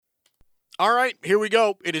All right, here we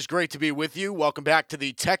go. It is great to be with you. Welcome back to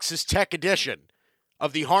the Texas Tech edition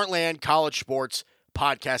of the Heartland College Sports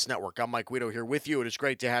Podcast Network. I'm Mike Guido here with you. It is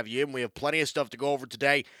great to have you in. We have plenty of stuff to go over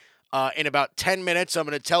today. In about 10 minutes, I'm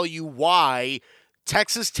going to tell you why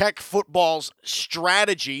Texas Tech football's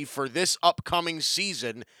strategy for this upcoming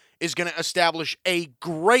season is going to establish a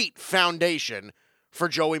great foundation for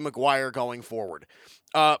Joey McGuire going forward.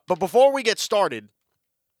 But before we get started,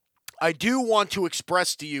 I do want to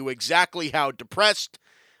express to you exactly how depressed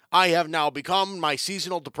I have now become. My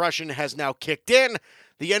seasonal depression has now kicked in.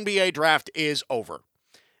 The NBA draft is over.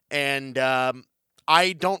 And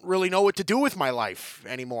I don't really know what to do with my life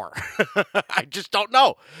anymore. I just don't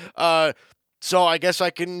know. So I guess I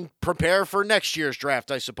can prepare for next year's draft,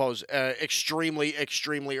 I suppose, extremely,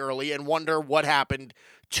 extremely early and wonder what happened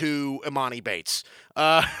to Imani Bates.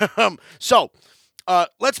 So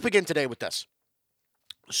let's begin today with this.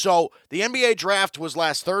 So the NBA draft was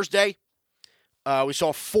last Thursday. We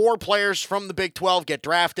saw 4 players from the Big 12 get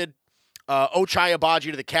drafted. Ochai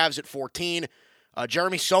Agbaji to the Cavs at 14.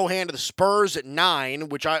 Jeremy Sohan to the Spurs at 9,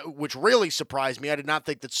 which really surprised me. I did not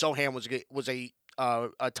think that Sohan was a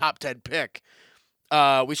top 10 pick.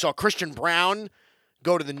 We saw Christian Brown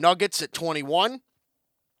go to the Nuggets at 21.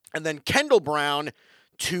 And then Kendall Brown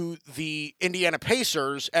to the Indiana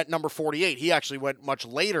Pacers at number 48. He actually went much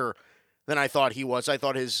later than I thought he was. I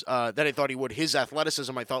thought he would. His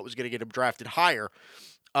athleticism, I thought, was going to get him drafted higher.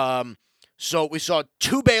 So we saw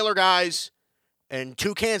 2 Baylor guys and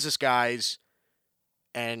 2 Kansas guys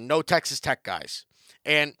and no Texas Tech guys.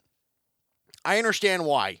 And I understand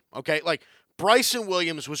why, okay? Like, Bryson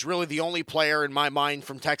Williams was really the only player in my mind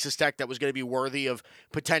from Texas Tech that was going to be worthy of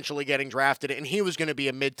potentially getting drafted, and he was going to be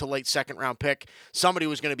a mid to late second-round pick. Somebody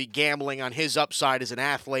was going to be gambling on his upside as an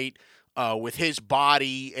athlete with his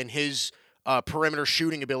body and his perimeter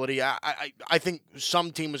shooting ability. I think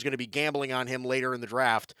some team was going to be gambling on him later in the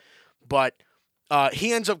draft, but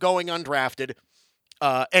he ends up going undrafted,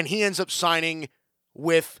 and he ends up signing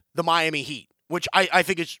with the Miami Heat, which I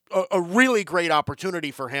think is a really great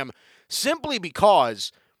opportunity for him, simply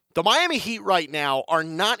because the Miami Heat right now are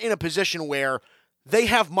not in a position where they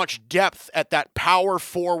have much depth at that power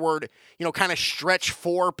forward, kind of stretch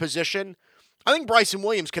 4 position. I think Bryson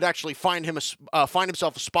Williams could actually find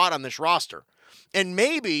himself a spot on this roster. And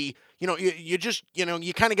maybe, you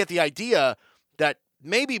kind of get the idea that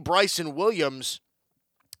maybe Bryson Williams,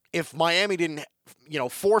 if Miami didn't,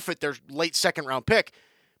 forfeit their late second-round pick,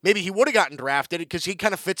 maybe he would have gotten drafted because he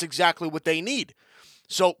kind of fits exactly what they need.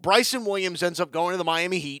 So Bryson Williams ends up going to the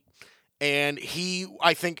Miami Heat, and he,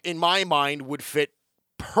 I think, in my mind, would fit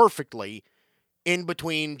perfectly in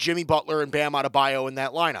between Jimmy Butler and Bam Adebayo in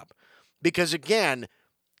that lineup. Because, again,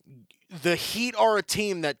 the Heat are a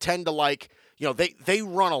team that tend to they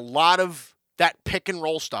run a lot of that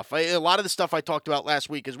pick-and-roll stuff. A lot of the stuff I talked about last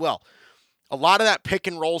week as well. A lot of that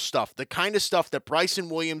pick-and-roll stuff, the kind of stuff that Bryson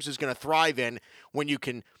Williams is going to thrive in when you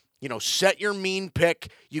can, set your mean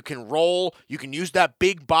pick, you can roll, you can use that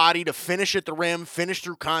big body to finish at the rim, finish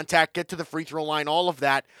through contact, get to the free throw line, all of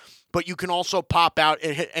that. But you can also pop out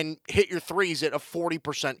and hit your threes at a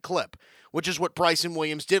 40% clip, which is what Bryson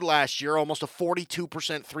Williams did last year, almost a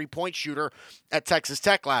 42% three-point shooter at Texas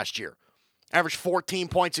Tech last year. Averaged 14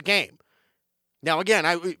 points a game. Now, again,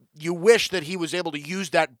 you wish that he was able to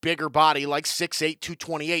use that bigger body, like 6'8",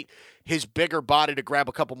 228, his bigger body to grab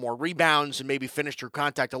a couple more rebounds and maybe finish through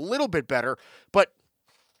contact a little bit better. But,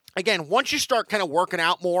 again, once you start kind of working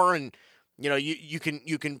out more and you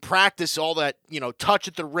can practice all that, touch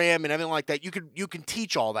at the rim and everything like that. You can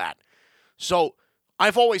teach all that. So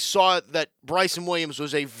I've always saw that Bryson Williams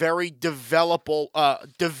was a very developable.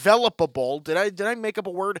 Did I make up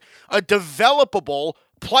a word? A developable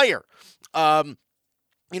player. I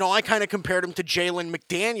kind of compared him to Jalen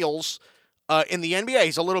McDaniels in the NBA.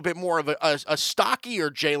 He's a little bit more of a stockier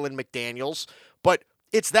Jalen McDaniels, but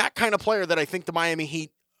it's that kind of player that I think the Miami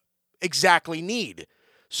Heat exactly need.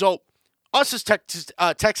 So us as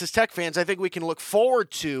Texas Tech fans, I think we can look forward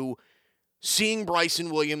to seeing Bryson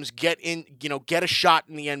Williams get a shot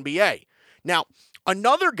in the NBA. Now,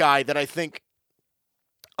 another guy that I think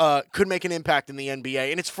could make an impact in the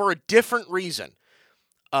NBA, and it's for a different reason.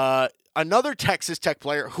 Another Texas Tech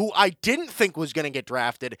player who I didn't think was going to get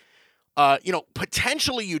drafted,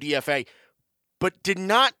 potentially UDFA, but did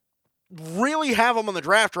not really have him on the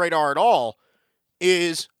draft radar at all,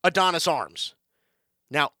 is Adonis Arms.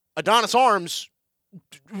 Now, Adonis Arms,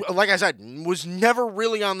 like I said, was never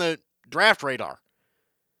really on the draft radar.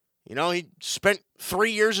 He spent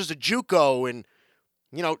 3 years as a JUCO and,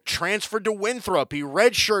 transferred to Winthrop. He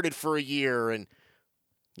redshirted for a year and,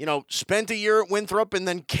 spent a year at Winthrop and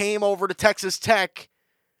then came over to Texas Tech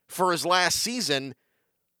for his last season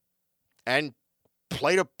and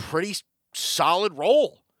played a pretty solid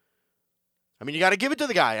role. I mean, you got to give it to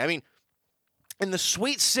the guy. I mean, in the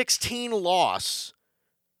Sweet 16 loss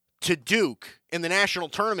to Duke in the national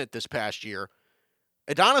tournament this past year,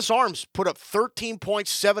 Adonis Arms put up 13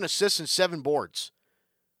 points, 7 assists, and 7 boards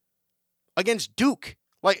against Duke.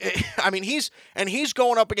 Like, I mean, he's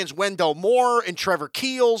going up against Wendell Moore and Trevor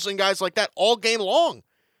Keels and guys like that all game long.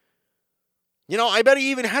 You know, I bet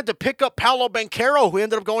he even had to pick up Paolo Banchero, who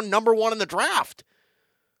ended up going number 1 in the draft.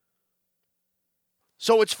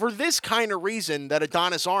 So it's for this kind of reason that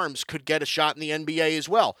Adonis Arms could get a shot in the NBA as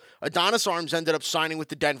well. Adonis Arms ended up signing with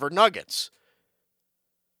the Denver Nuggets.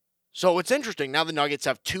 So it's interesting. Now the Nuggets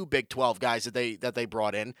have 2 Big 12 guys that they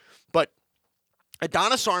brought in. But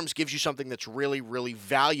Adonis Arms gives you something that's really, really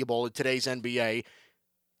valuable in today's NBA,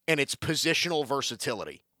 and it's positional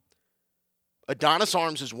versatility. Adonis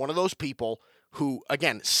Arms is one of those people who,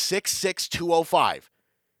 again, 6'6", 205.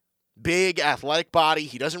 Big, athletic body.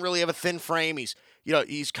 He doesn't really have a thin frame.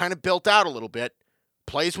 He's kind of built out a little bit,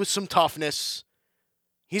 plays with some toughness.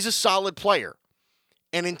 He's a solid player.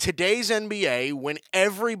 And in today's NBA,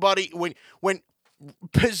 when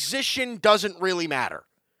position doesn't really matter,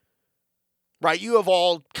 right? You have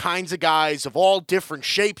all kinds of guys of all different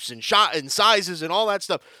shapes and sizes and all that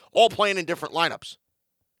stuff, all playing in different lineups.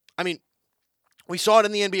 I mean, we saw it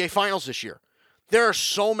in the NBA Finals this year. There are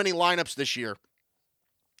so many lineups this year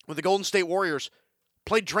where the Golden State Warriors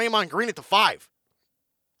played Draymond Green at the 5.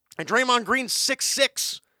 And Draymond Green's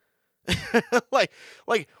 6'6". like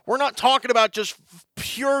we're not talking about just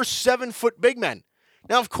pure 7-foot big men.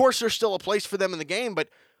 Now, of course, there's still a place for them in the game, but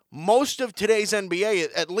most of today's NBA,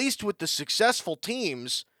 at least with the successful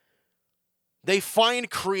teams, they find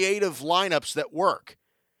creative lineups that work.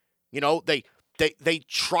 You know, they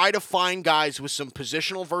try to find guys with some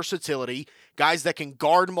positional versatility, guys that can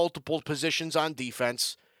guard multiple positions on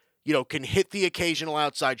defense, you know, can hit the occasional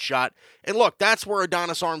outside shot. And look, that's where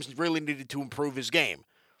Adonis Arms really needed to improve his game,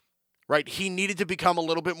 right? He needed to become a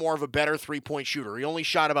little bit more of a better three-point shooter. He only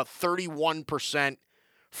shot about 31%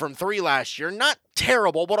 from 3 last year. Not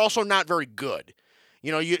terrible, but also not very good.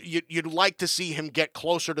 You know, you'd like to see him get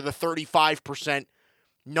closer to the 35%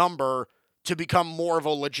 number to become more of a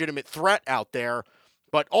legitimate threat out there.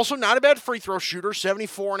 But also not a bad free throw shooter,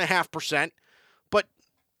 74.5%. But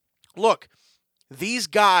look, these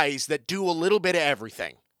guys that do a little bit of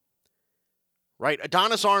everything, right?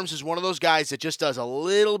 Adonis Arms is one of those guys that just does a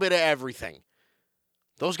little bit of everything.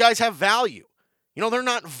 Those guys have value. You know, they're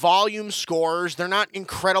not volume scorers. They're not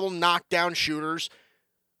incredible knockdown shooters.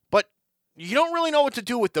 But you don't really know what to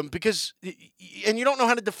do with them and you don't know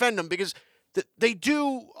how to defend them because they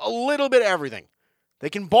do a little bit of everything. They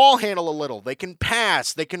can ball handle a little. They can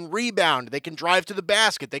pass. They can rebound. They can drive to the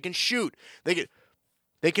basket. They can shoot.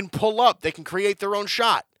 They can pull up. They can create their own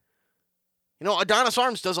shot. You know, Adonis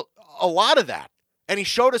Arms does a lot of that. And he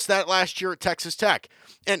showed us that last year at Texas Tech.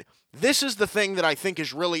 And this is the thing that I think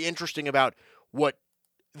is really interesting about what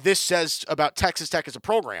this says about Texas Tech as a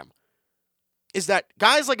program, is that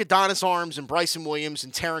guys like Adonis Arms and Bryson Williams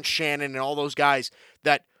and Terrence Shannon and all those guys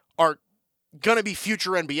that are going to be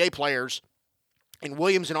future NBA players, in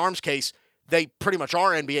Williams and Arms' case, they pretty much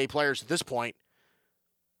are NBA players at this point.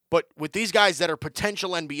 But with these guys that are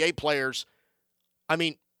potential NBA players, I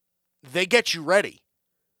mean, they get you ready.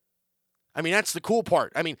 I mean, that's the cool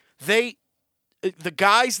part. I mean, the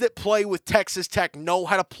guys that play with Texas Tech know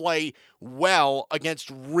how to play well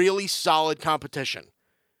against really solid competition.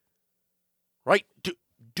 Right?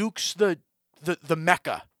 Duke's the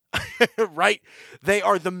Mecca. Right? They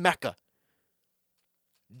are the Mecca.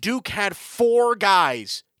 Duke had 4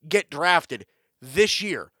 guys get drafted this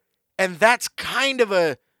year. And that's kind of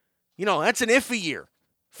that's an iffy year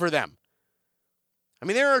for them. I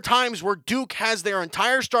mean, there are times where Duke has their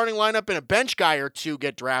entire starting lineup and a bench guy or 2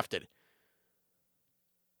 get drafted.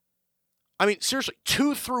 I mean, seriously,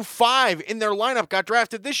 2 through 5 in their lineup got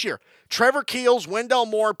drafted this year. Trevor Keels, Wendell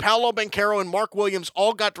Moore, Paolo Banchero, and Mark Williams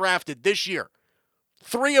all got drafted this year.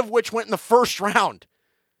 3 of which went in the first round.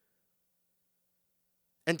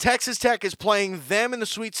 And Texas Tech is playing them in the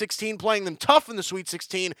Sweet 16, playing them tough in the Sweet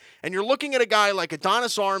 16. And you're looking at a guy like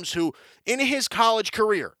Adonis Arms who, in his college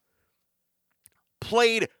career,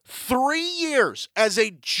 played 3 years as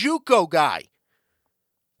a JUCO guy.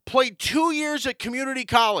 Played 2 years at community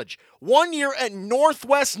college. 1 year at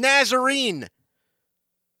Northwest Nazarene.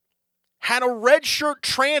 Had a redshirt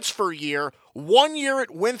transfer year. 1 year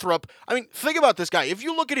at Winthrop. I mean, think about this guy. If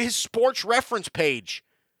you look at his sports reference page,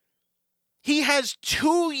 he has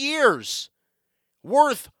 2 years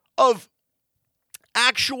worth of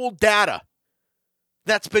actual data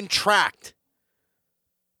that's been tracked.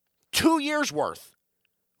 2 years worth.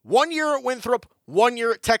 1 year at Winthrop, 1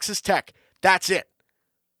 year at Texas Tech. That's it.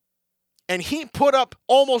 And he put up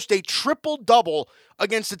almost a triple-double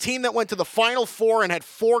against a team that went to the Final Four and had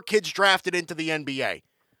 4 kids drafted into the NBA.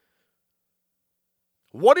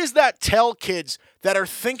 What does that tell kids that are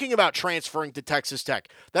thinking about transferring to Texas Tech,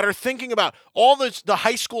 that are thinking about all the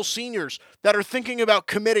high school seniors that are thinking about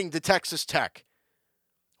committing to Texas Tech?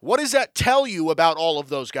 What does that tell you about all of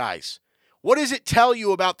those guys? What does it tell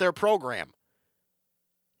you about their program?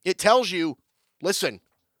 It tells you, listen,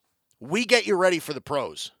 we get you ready for the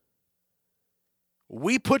pros.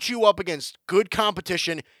 We put you up against good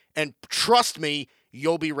competition, and trust me,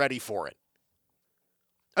 you'll be ready for it.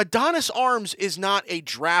 Adonis Arms is not a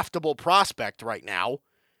draftable prospect right now,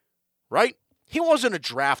 right? He wasn't a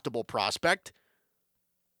draftable prospect,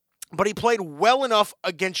 but he played well enough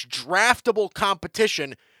against draftable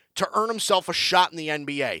competition to earn himself a shot in the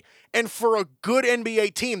NBA. And for a good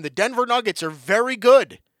NBA team, the Denver Nuggets are very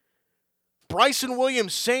good. Bryson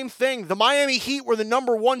Williams, same thing. The Miami Heat were the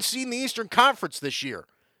number 1 seed in the Eastern Conference this year.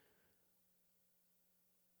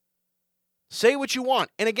 Say what you want.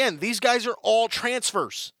 And again, these guys are all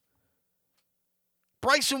transfers.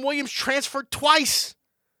 Bryson Williams transferred twice.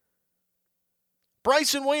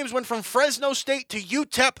 Bryson Williams went from Fresno State to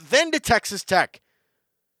UTEP, then to Texas Tech.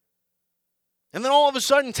 And then all of a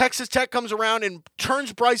sudden, Texas Tech comes around and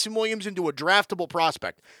turns Bryson Williams into a draftable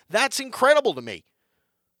prospect. That's incredible to me.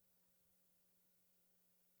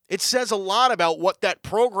 It says a lot about what that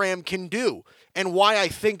program can do and why I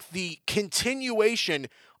think the continuation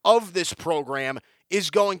of this program is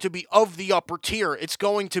going to be of the upper tier. It's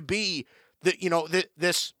going to be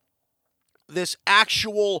this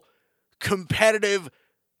actual competitive,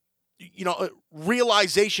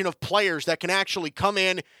 realization of players that can actually come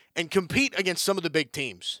in and compete against some of the big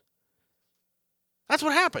teams. That's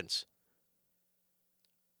what happens.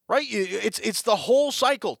 Right? It's the whole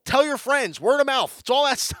cycle. Tell your friends, word of mouth. It's all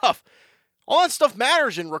that stuff. All that stuff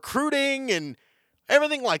matters in recruiting and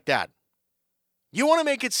everything like that. You want to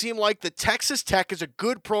make it seem like the Texas Tech is a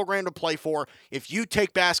good program to play for if you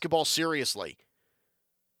take basketball seriously.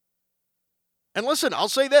 And listen, I'll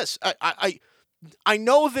say this. I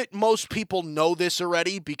know that most people know this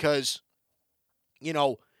already because,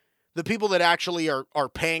 the people that actually are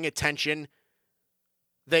paying attention,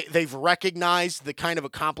 they've recognized the kind of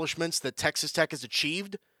accomplishments that Texas Tech has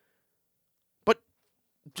achieved. But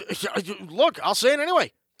look, I'll say it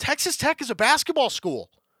anyway. Texas Tech is a basketball school.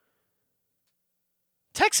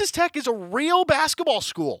 Texas Tech is a real basketball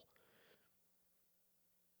school.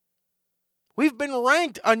 We've been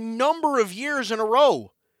ranked a number of years in a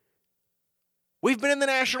row. We've been in the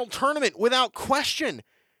national tournament without question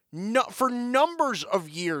for numbers of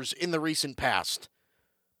years in the recent past.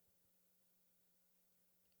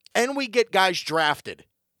 And we get guys drafted.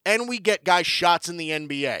 And we get guys shots in the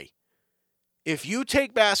NBA. If you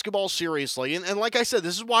take basketball seriously, and like I said,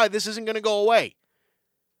 this is why this isn't going to go away.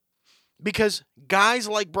 Because guys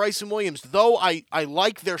like Bryson Williams, though I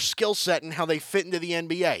like their skill set and how they fit into the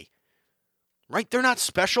NBA, right? They're not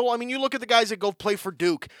special. I mean, you look at the guys that go play for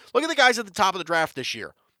Duke. Look at the guys at the top of the draft this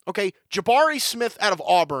year. Okay, Jabari Smith out of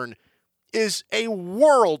Auburn is a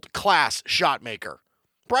world-class shot maker.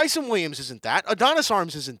 Bryson Williams isn't that. Adonis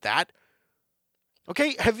Arms isn't that.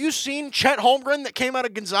 Okay, have you seen Chet Holmgren that came out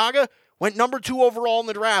of Gonzaga? Went number 2 overall in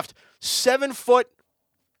the draft. 7 foot.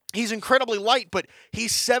 He's incredibly light, but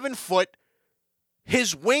he's 7 foot.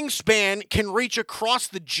 His wingspan can reach across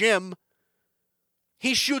the gym.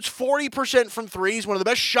 He shoots 40% from three. He's one of the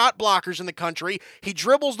best shot blockers in the country. He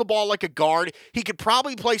dribbles the ball like a guard. He could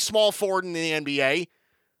probably play small forward in the NBA.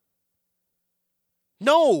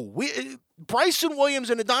 No, Bryson Williams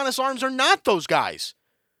and Adonis Arms are not those guys.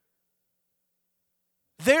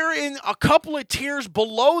 They're in a couple of tiers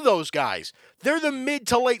below those guys. They're the mid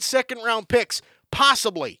to late second round picks,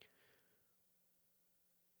 possibly.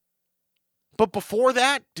 But before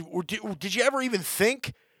that, did you ever even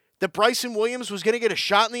think that Bryson Williams was going to get a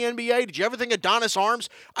shot in the NBA? Did you ever think Adonis Arms?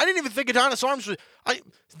 I didn't even think Adonis Arms was...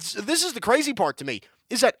 This is the crazy part to me,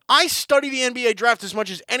 is that I study the NBA draft as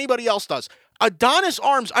much as anybody else does. Adonis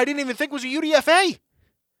Arms, I didn't even think was a UDFA.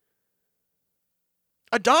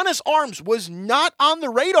 Adonis Arms was not on the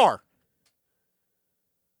radar.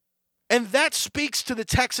 And that speaks to the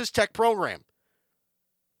Texas Tech program.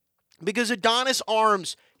 Because Adonis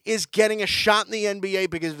Arms is getting a shot in the NBA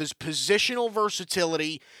because of his positional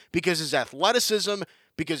versatility, because of his athleticism,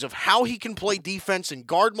 because of how he can play defense and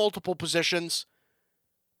guard multiple positions.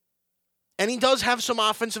 And he does have some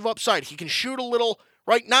offensive upside. He can shoot a little,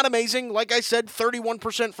 right? Not amazing. Like I said,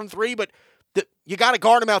 31% from three, but you got to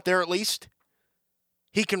guard him out there at least.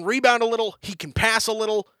 He can rebound a little. He can pass a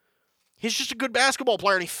little. He's just a good basketball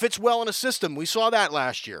player, and he fits well in a system. We saw that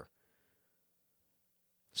last year.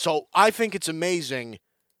 So I think it's amazing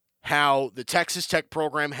how the Texas Tech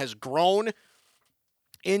program has grown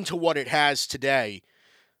into what it has today,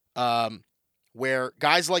 where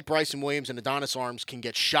guys like Bryson Williams and Adonis Arms can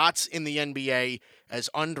get shots in the NBA as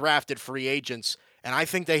undrafted free agents, and I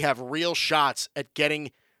think they have real shots at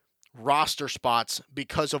getting roster spots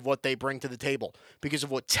because of what they bring to the table, because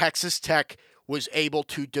of what Texas Tech was able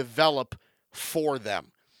to develop for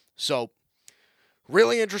them. So,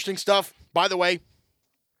 really interesting stuff. By the way,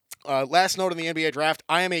 last note on the NBA draft,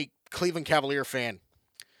 I am a Cleveland Cavalier fan,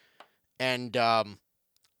 and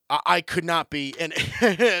I could not be, and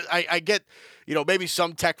I get, maybe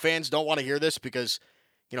some Tech fans don't want to hear this because,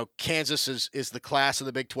 Kansas is the class of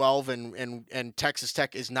the Big 12 and Texas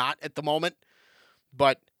Tech is not at the moment,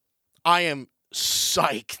 but I am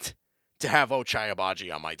psyched to have Ochai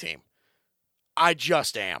Agbaji on my team. I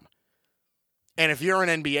just am. And if you're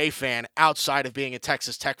an NBA fan outside of being a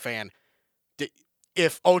Texas Tech fan,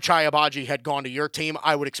 if Ochai Agbaji had gone to your team,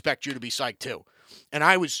 I would expect you to be psyched too. And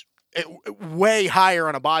I was way higher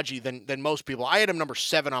on Agbaji than most people. I had him number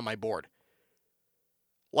 7 on my board.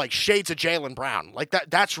 Like shades of Jaylen Brown. Like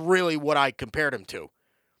that's really what I compared him to.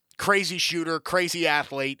 Crazy shooter, crazy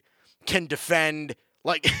athlete, can defend.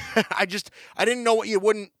 Like, I didn't know what you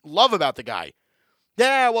wouldn't love about the guy.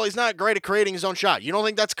 Yeah, well, he's not great at creating his own shot. You don't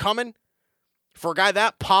think that's coming? For a guy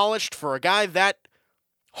that polished, for a guy that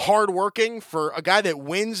hardworking, for a guy that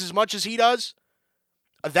wins as much as he does,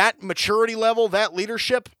 that maturity level, that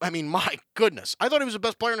leadership, I mean, my goodness. I thought he was the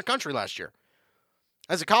best player in the country last year.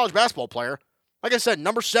 As a college basketball player, like I said,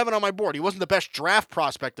 number 7 on my board. He wasn't the best draft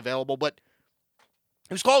prospect available, but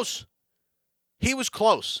he was close. He was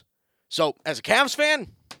close. So, as a Cavs fan,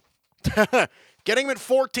 getting him at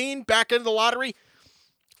 14 back into the lottery,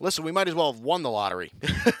 listen, we might as well have won the lottery.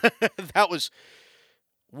 That was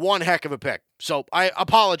one heck of a pick. So, I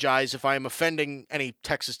apologize if I am offending any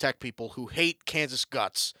Texas Tech people who hate Kansas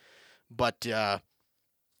guts. But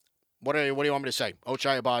what do you want me to say?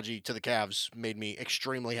 Ochai Agbaji to the Cavs made me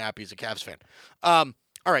extremely happy as a Cavs fan. All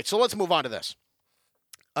right, so let's move on to this.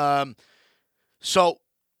 So,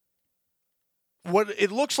 what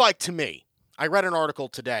it looks like to me, I read an article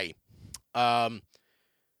today that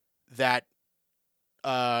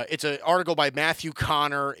it's an article by Matthew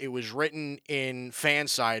Connor. It was written in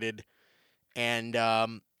Fansided, and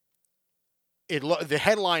the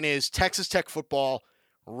headline is Texas Tech football,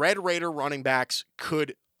 Red Raider running backs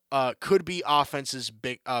could be offense's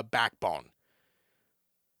big backbone.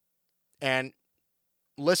 And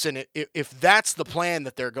listen, if that's the plan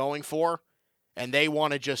that they're going for, and they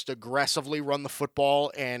want to just aggressively run the football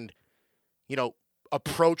and,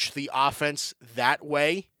 approach the offense that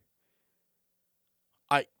way,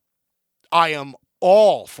 I am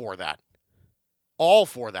all for that. All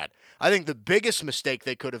for that. I think the biggest mistake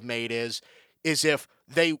they could have made is if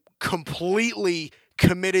they completely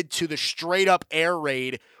committed to the straight-up air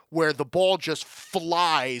raid where the ball just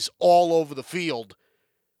flies all over the field,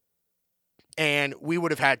 and we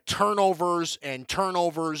would have had turnovers and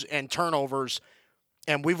turnovers and turnovers,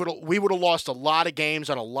 and we would have lost a lot of games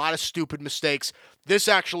on a lot of stupid mistakes. This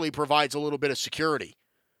actually provides a little bit of security.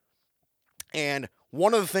 And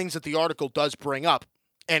one of the things that the article does bring up,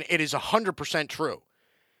 and it is 100% true,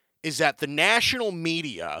 is that the national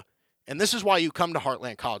media, and this is why you come to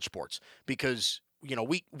Heartland College Sports, because,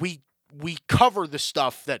 we cover the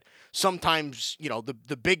stuff that sometimes,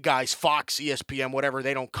 the big guys, Fox, ESPN, whatever,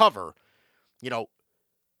 they don't cover.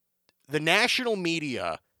 The national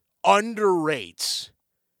media underrates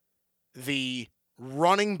the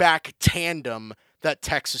running back tandem that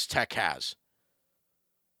Texas Tech has.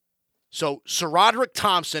 So, SaRodorick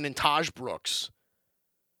Thompson and Taj Brooks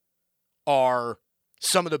are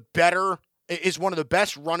is one of the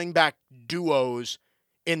best running back duos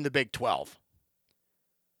in the Big 12.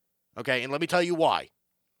 Okay, and let me tell you why.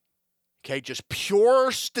 Okay, just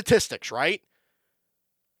pure statistics, right?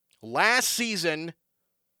 Last season,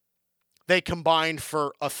 they combined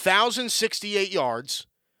for 1,068 yards.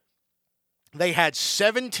 They had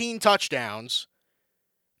 17 touchdowns.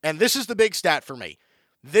 And this is the big stat for me.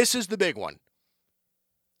 This is the big one.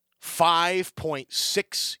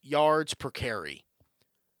 5.6 yards per carry.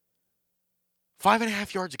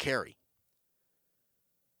 5.5 yards a carry.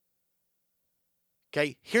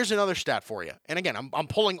 Okay, here's another stat for you. And again, I'm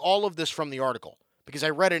pulling all of this from the article because I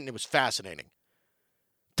read it and it was fascinating.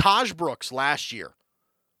 Taj Brooks last year,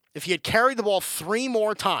 if he had carried the ball 3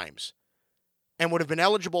 more times and would have been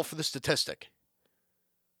eligible for the statistic,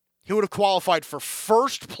 he would have qualified for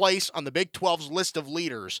first place on the Big 12's list of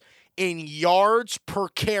leaders in yards per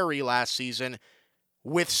carry last season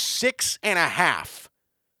with 6.5.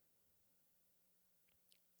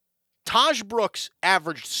 Taj Brooks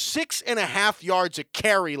averaged 6.5 yards a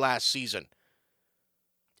carry last season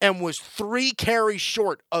and was 3 carries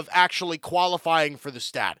short of actually qualifying for the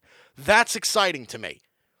stat. That's exciting to me.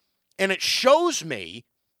 And it shows me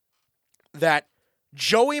that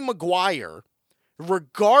Joey McGuire,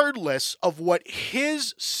 regardless of what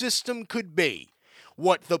his system could be,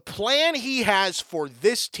 what the plan he has for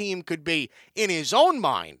this team could be in his own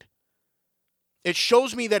mind, it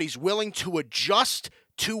shows me that he's willing to adjust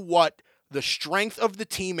to what the strength of the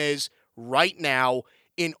team is right now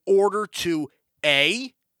in order to,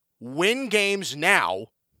 A, win games now,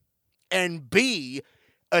 and B,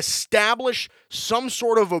 establish some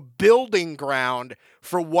sort of a building ground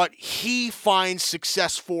for what he finds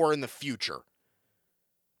success for in the future.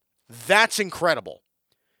 That's incredible.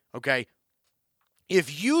 Okay?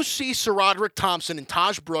 If you see SaRodorick Thompson and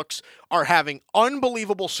Taj Brooks are having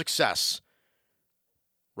unbelievable success,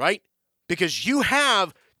 right? Because you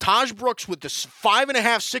have Taj Brooks with the 5.5,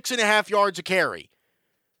 6.5 yards a carry.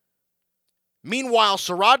 Meanwhile,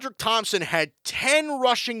 SaRodorick Thompson had 10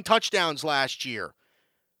 rushing touchdowns last year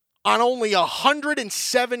on only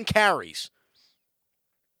 107 carries.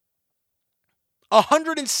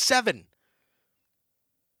 107.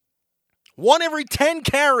 1 every 10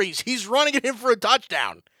 carries, he's running it in for a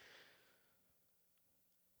touchdown.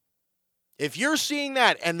 If you're seeing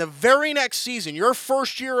that, and the very next season, your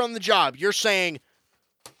first year on the job, you're saying,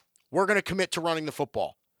 we're going to commit to running the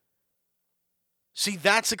football. See,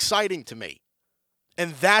 that's exciting to me.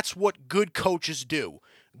 And that's what good coaches do.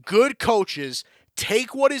 Good coaches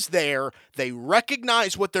take what is there, they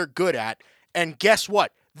recognize what they're good at, and guess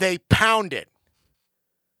what? They pound it.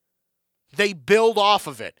 They build off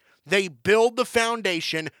of it. They build the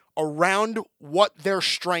foundation around what their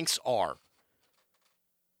strengths are.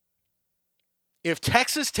 If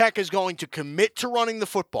Texas Tech is going to commit to running the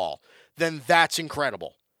football, then that's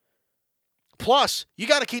incredible. Plus, you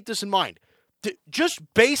got to keep this in mind. Just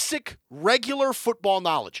basic, regular football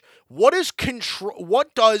knowledge. What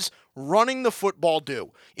does running the football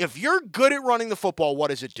do? If you're good at running the football,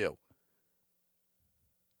 what does it do?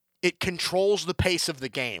 It controls the pace of the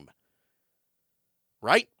game.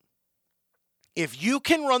 Right? If you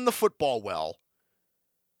can run the football well,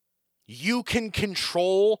 you can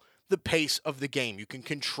control the pace of the game. You can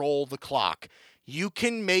control the clock. You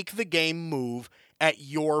can make the game move at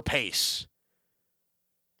your pace.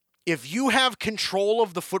 If you have control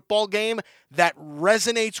of the football game, that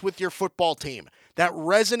resonates with your football team. That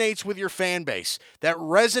resonates with your fan base. That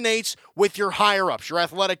resonates with your higher-ups, your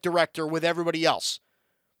athletic director, with everybody else.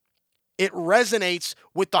 It resonates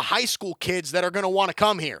with the high school kids that are going to want to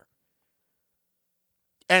come here.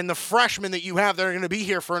 And the freshmen that you have that are going to be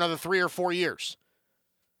here for another 3 or 4 years.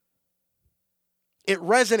 It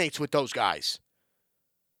resonates with those guys.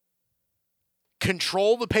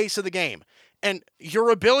 Control the pace of the game. And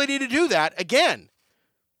your ability to do that, again,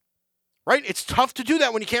 right? It's tough to do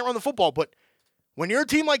that when you can't run the football, but when you're a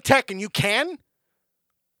team like Tech and you can,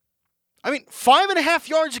 5.5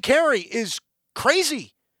 yards a carry is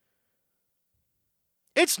crazy.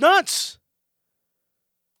 It's nuts.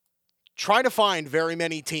 Try to find very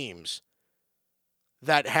many teams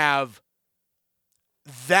that have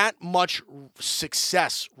that much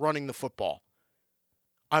success running the football.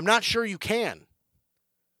 I'm not sure you can.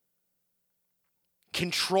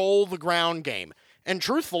 Control the ground game. And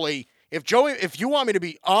truthfully, if you want me to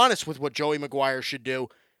be honest with what Joey McGuire should do,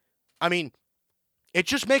 it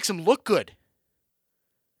just makes him look good.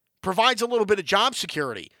 Provides a little bit of job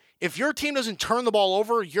security. If your team doesn't turn the ball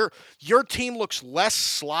over, your team looks less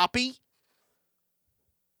sloppy,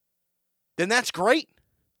 then that's great.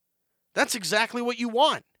 That's exactly what you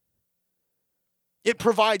want. It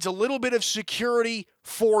provides a little bit of security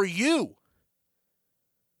for you.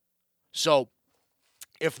 So,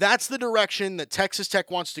 if that's the direction that Texas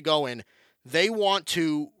Tech wants to go in, they want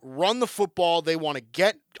to run the football, they want to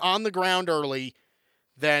get on the ground early,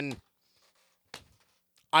 then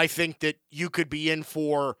I think that you could be in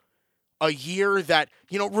for a year that,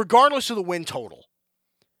 regardless of the win total,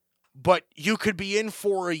 but you could be in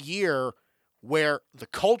for a year where the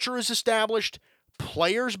culture is established,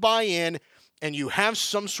 players buy in, and you have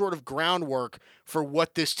some sort of groundwork for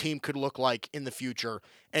what this team could look like in the future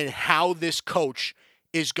and how this coach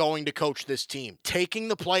is going to coach this team. Taking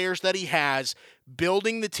the players that he has,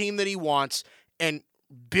 building the team that he wants, and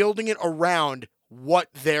building it around what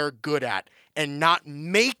they're good at, and not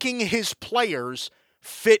making his players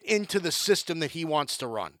fit into the system that he wants to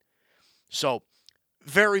run. So,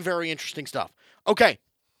 very, very interesting stuff. Okay,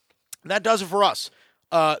 that does it for us.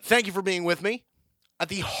 Thank you for being with me at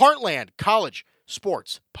the Heartland College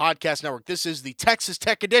Sports Podcast Network. This is the Texas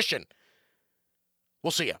Tech Edition.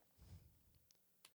 We'll see you.